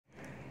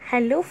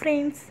Hello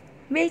friends,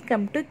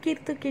 welcome to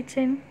கீர்த்து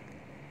kitchen.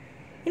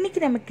 இன்றைக்கி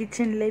நம்ம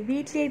கிச்சனில்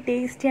வீட்லேயே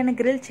டேஸ்டியான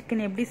கிரில்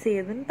சிக்கன் எப்படி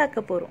செய்யறதுன்னு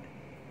பார்க்க போகிறோம்.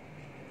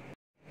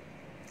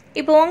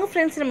 இப்போ வாங்க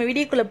ஃப்ரெண்ட்ஸ், நம்ம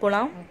வீடியோக்குள்ளே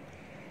போகலாம்.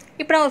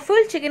 இப்போ நான் ஒரு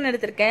ஃபுல் சிக்கன்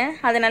எடுத்திருக்கேன்,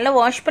 அதை நல்லா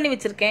வாஷ் பண்ணி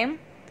வச்சுருக்கேன்.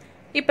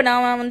 இப்போ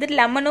நான்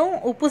லெமனும்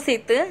உப்பு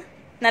சேர்த்து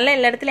நல்லா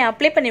எல்லா இடத்துலையும்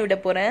அப்ளை பண்ணி விட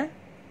போகிறேன்.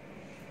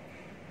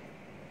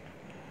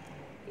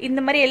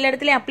 இந்த மாதிரி எல்லா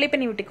இடத்துலையும் அப்ளை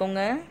பண்ணி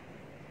விட்டுக்கோங்க.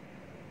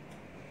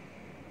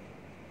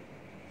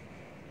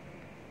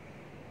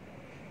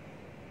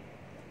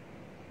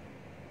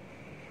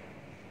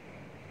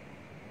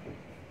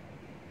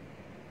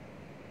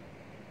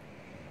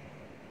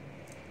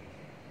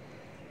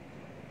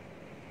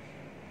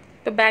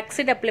 இப்போ பேக்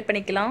சைடு அப்ளை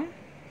பண்ணிக்கலாம்.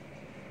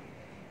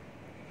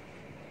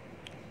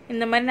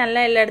 இந்த மாதிரி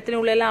நல்லா எல்லா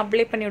இடத்துலையும் உள்ளெல்லாம்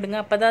அப்ளை பண்ணி விடுங்க.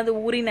 அப்போ தான் அது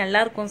ஊறி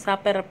நல்லா இருக்கும்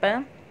சாப்பிட்றப்ப.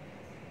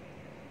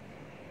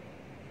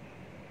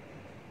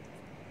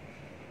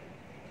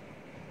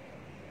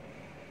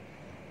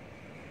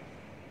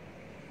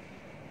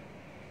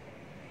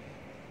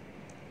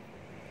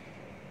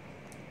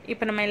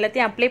 இப்போ நம்ம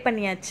எல்லாத்தையும் அப்ளை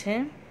பண்ணியாச்சு.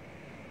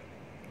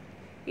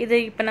 இது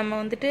இப்போ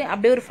நம்ம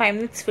அப்படியே ஒரு 5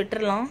 minutes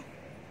விட்டுறலாம்.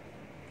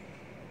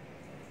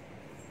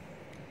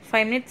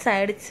 5 minutes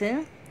ஆயிடுச்சு.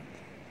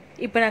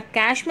 இப்போ நான்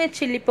காஷ்மீர்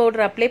சில்லி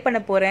பவுடர் அப்ளை பண்ண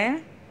போகிறேன்.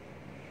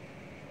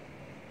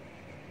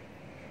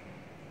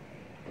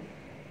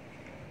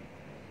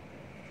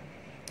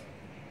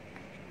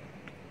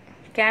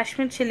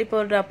 காஷ்மீர் சில்லி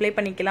பவுடர் அப்ளை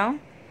பண்ணிக்கலாம்.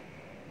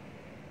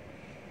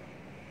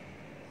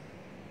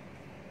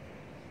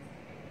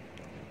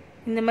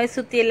 இந்த மாதிரி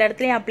சுற்றி எல்லா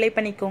இடத்துலையும் அப்ளை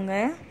பண்ணிக்கோங்க.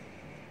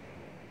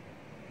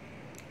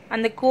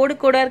 அந்த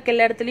கோடாக இருக்க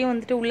எல்லா இடத்துலையும்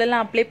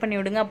உள்ளெல்லாம் அப்ளை பண்ணி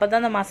விடுங்க. அப்போ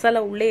தான் அந்த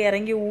மசாலா உள்ளே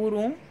இறங்கி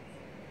ஊறும்.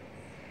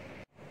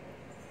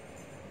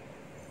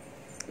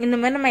 இந்த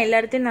மாதிரி நம்ம எல்லா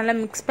இடத்தையும் நல்லா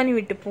மிக்ஸ் பண்ணி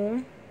விட்டுப்போம்.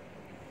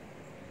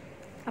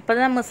 அப்போ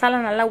தான் மசாலா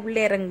நல்லா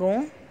உள்ளே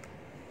இறங்கும்.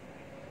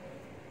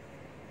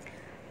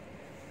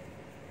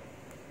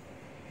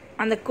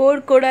 அந்த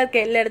கோடாக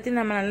இருக்க எல்லா இடத்தையும்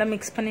நம்ம நல்லா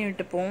மிக்ஸ் பண்ணி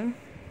விட்டுப்போம்.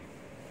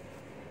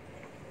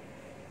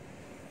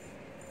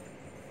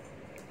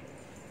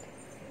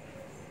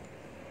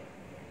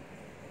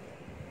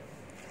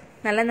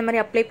 நல்லா இந்த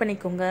மாதிரி அப்ளை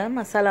பண்ணிக்கோங்க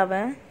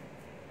மசாலாவை.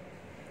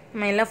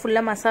 நம்ம எல்லாம்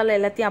ஃபுல்லாக மசாலா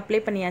எல்லாத்தையும்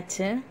அப்ளை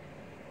பண்ணியாச்சு.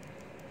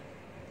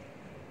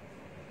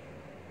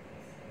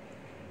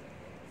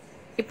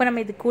 இப்போ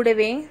நம்ம இது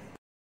கூடவே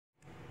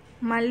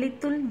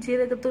மல்லித்தூள்,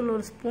 ஜீரகத்தூள்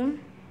 1 ஸ்பூன்,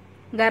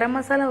 கரம்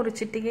மசாலா 1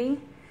 சிட்டிகை,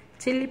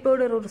 chilli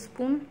powder 1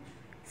 spoon,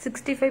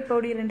 65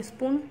 powder 2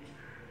 spoon,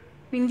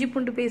 இஞ்சி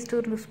பூண்டு பேஸ்ட்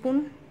 1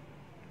 ஸ்பூன்,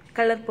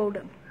 கலர்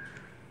பவுடர்,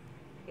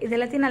 இது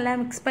எல்லாத்தையும் நல்லா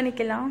மிக்ஸ்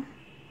பண்ணிக்கலாம்.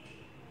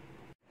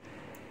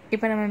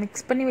 இப்போ நம்ம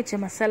மிக்ஸ் பண்ணி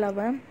வச்ச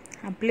மசாலாவை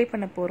அப்ளை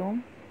பண்ண போகிறோம்.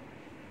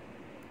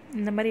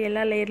 இந்த மாதிரி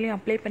எல்லா லேயர்லையும்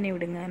அப்ளை பண்ணி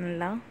விடுங்க.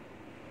 நல்லா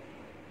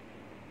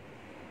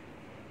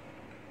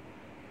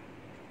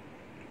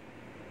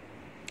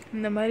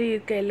இந்த மாதிரி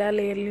இருக்க எல்லா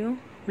லேயர்லையும்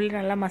உள்ளே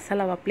நல்லா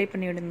மசாலாவை அப்ளை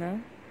பண்ணி விடுங்க.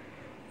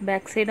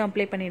 பேக் சைடும்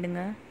அப்ளை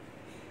பண்ணிவிடுங்க.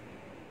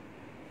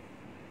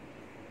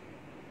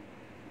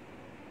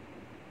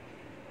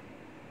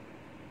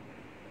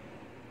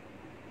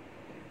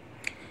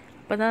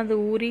 அப்போ தான் அது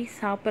ஊறி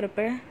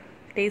சாப்பிட்றப்ப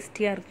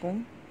டேஸ்டியாக இருக்கும்.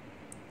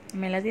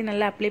 நம்ம எல்லாத்தையும்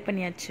நல்லா அப்ளை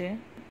பண்ணியாச்சு.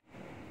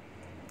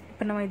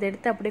 இப்போ நம்ம இதை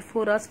எடுத்து அப்படியே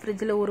 4 hours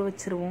ஃப்ரிட்ஜில் ஊற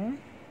வச்சுருவோம்.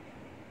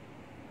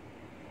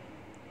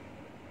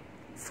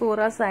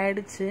 4 hours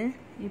ஆயிடுச்சு.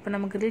 இப்போ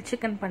நம்ம கிரில்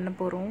சிக்கன் பண்ண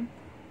போகிறோம்.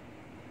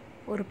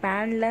 ஒரு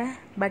பேனில்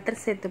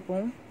பட்டர்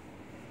சேர்த்துப்போம்.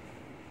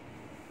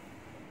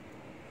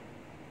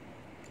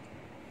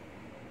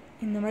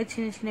 இந்த மாதிரி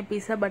சின்ன சின்ன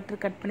பீஸாக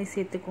பட்டர் கட் பண்ணி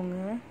சேர்த்துக்கோங்க.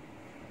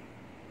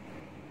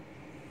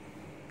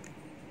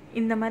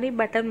 இந்த மாதிரி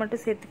பட்டர்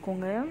மட்டும்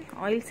சேர்த்துக்கோங்க,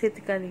 ஆயில்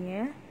சேர்த்துக்காதீங்க.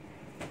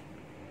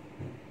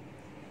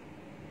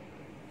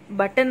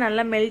 பட்டர்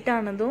நல்லா மெல்ட்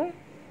ஆனதும்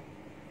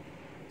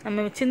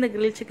நம்ம வச்சு இந்த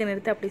கிரில் சிக்கன்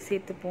எடுத்து அப்படியே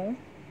சேர்த்துப்போம்.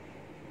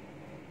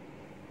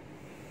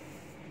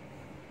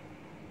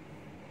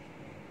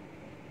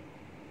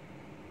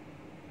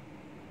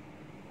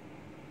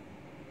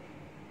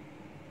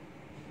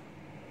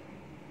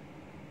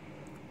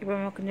 இப்போ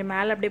நம்ம கொஞ்சம்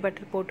மேலே அப்படியே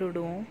பட்டர் போட்டு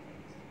விடுவோம்.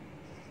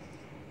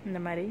 இந்த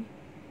மாதிரி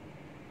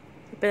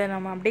இப்போ இதை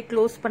நம்ம அப்படியே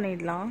க்ளோஸ்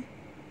பண்ணிடலாம்.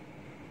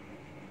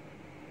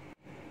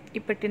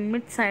 இப்போ 10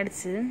 minutes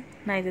ஆயிடுச்சு.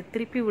 நான் இதை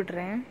திருப்பி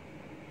விடுறேன்.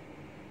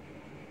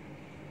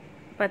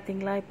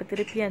 பார்த்தீங்களா, இப்போ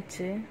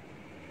திருப்பியாச்சு.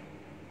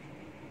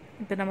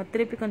 இப்போ நம்ம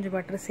திருப்பி கொஞ்சம்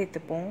பட்டர்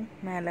சேர்த்துப்போம்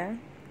மேலே.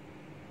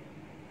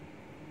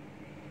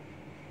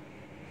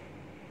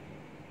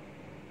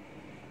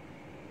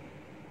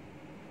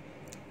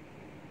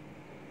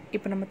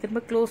 இப்போ நம்ம திரும்ப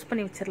க்ளோஸ்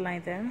பண்ணி வச்சிடலாம்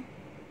இதை.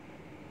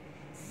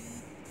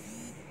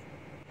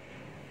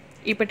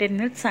 இப்போ 10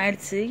 minutes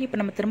ஆயிடுச்சு. இப்போ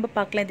நம்ம திரும்ப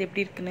பார்க்கலாம் இது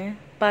எப்படி இருக்குன்னு.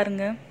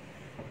 பாருங்கள்,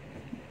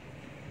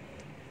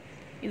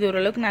 இது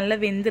ஓரளவுக்கு நல்லா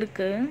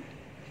வெந்திருக்கு.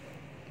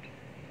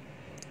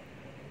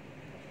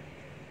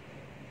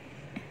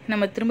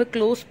 நம்ம திரும்ப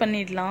க்ளோஸ்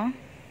பண்ணிடலாம்.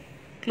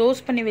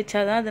 க்ளோஸ் பண்ணி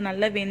வச்சாதான் அது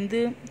நல்லா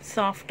வெந்து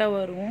சாஃப்டாக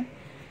வரும்.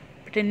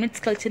 10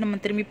 minutes கழிச்சு நம்ம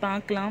திரும்பி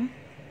பார்க்கலாம்.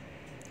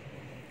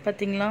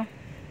 பார்த்தீங்களா,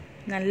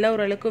 நல்லா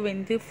ஓரளவுக்கு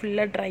வெந்து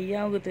ஃபுல்லாக ட்ரை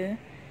ஆகுது.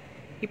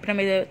 இப்போ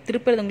நம்ம இதை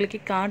திருப்புறது உங்களுக்கு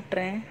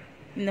காட்டுறேன்.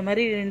 இந்த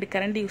மாதிரி 2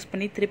 கரண்டி யூஸ்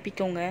பண்ணி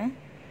திருப்பிக்கோங்க.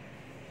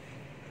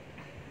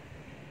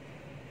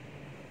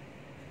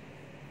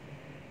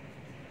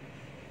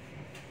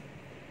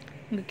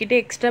 உங்ககிட்ட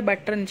எக்ஸ்ட்ரா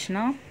பட்டர்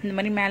இருந்துச்சுன்னா இந்த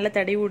மாதிரி மேலே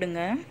தடவி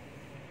விடுங்க.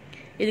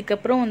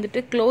 இதுக்கப்புறம் வந்துட்டு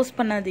க்ளோஸ்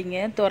பண்ணாதீங்க,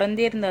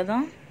 திறந்தே இருந்தால்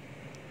தான்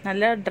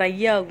நல்லா ட்ரை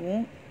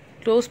ஆகும்.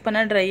 க்ளோஸ்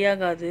பண்ணால் ட்ரை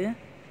ஆகாது.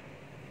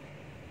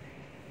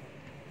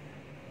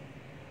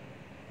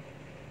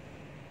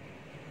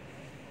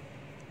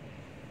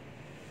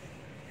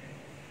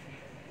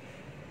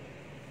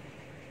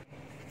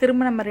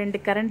 திரும்ப நம்ம 2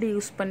 கரண்டி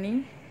யூஸ் பண்ணி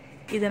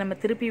இதை நம்ம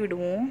திருப்பி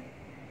விடுவோம்.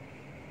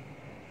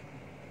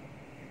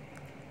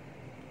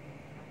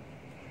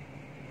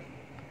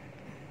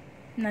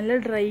 நல்லா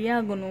ட்ரை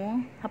ஆகணும்,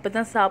 அப்போ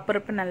தான்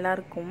சாப்பிட்றப்ப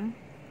நல்லாயிருக்கும்.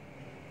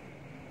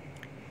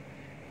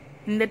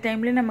 இந்த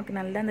டைம்லேயே நமக்கு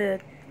நல்லா அந்த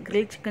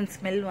கிரில் சிக்கன்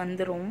ஸ்மெல்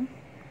வந்துடும்.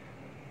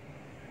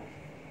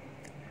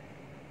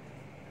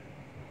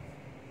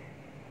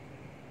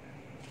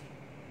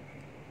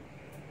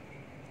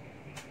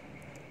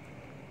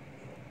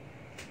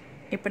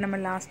 இப்போ நம்ம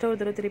லாஸ்ட்டாக ஒரு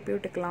தடவை திருப்பி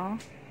விட்டுக்கலாம்.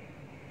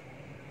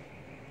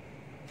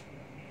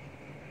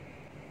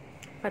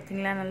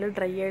 பார்த்தீங்களா, நல்லா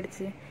ட்ரை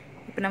ஆகிடுச்சு.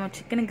 இப்போ நம்ம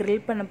சிக்கனை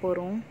கிரில் பண்ண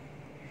போகிறோம்.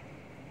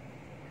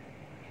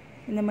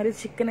 இந்த மாதிரி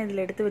சிக்கன்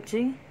இதில் எடுத்து வச்சு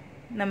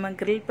நம்ம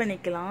கிரில்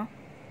பண்ணிக்கலாம்.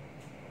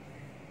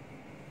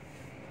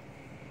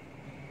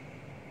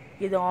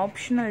 இது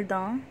ஆப்ஷனல்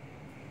தான்,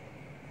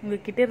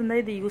 உங்ககிட்ட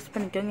இருந்தால் இதை யூஸ்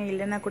பண்ணிக்கோங்க,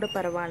 இல்லைன்னா கூட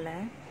பரவாயில்ல.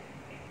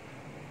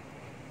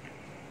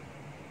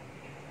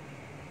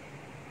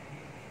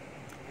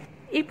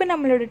 இப்போ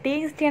நம்மளோட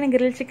டேஸ்டியான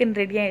கிரில் சிக்கன்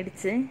ரெடி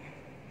ஆகிடுச்சு.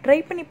 ட்ரை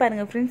பண்ணி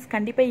பாருங்கள் ஃப்ரெண்ட்ஸ்,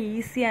 கண்டிப்பாக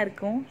ஈஸியாக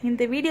இருக்கும்.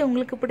 இந்த வீடியோ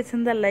உங்களுக்கு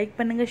பிடிச்சிருந்தால் லைக்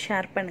பண்ணுங்கள்,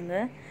 ஷேர்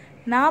பண்ணுங்கள்.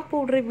 நான்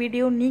போடுற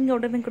வீடியோ நீங்கள்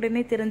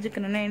உடனுக்குடனே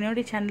தெரிஞ்சுக்கணுன்னா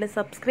என்னுடைய சேனலை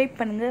சப்ஸ்கிரைப்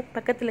பண்ணுங்கள்,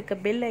 பக்கத்தில் இருக்க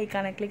பெல்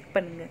ஐக்கானை கிளிக்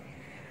பண்ணுங்கள்.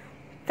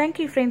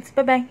 Thank you friends,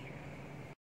 bye bye.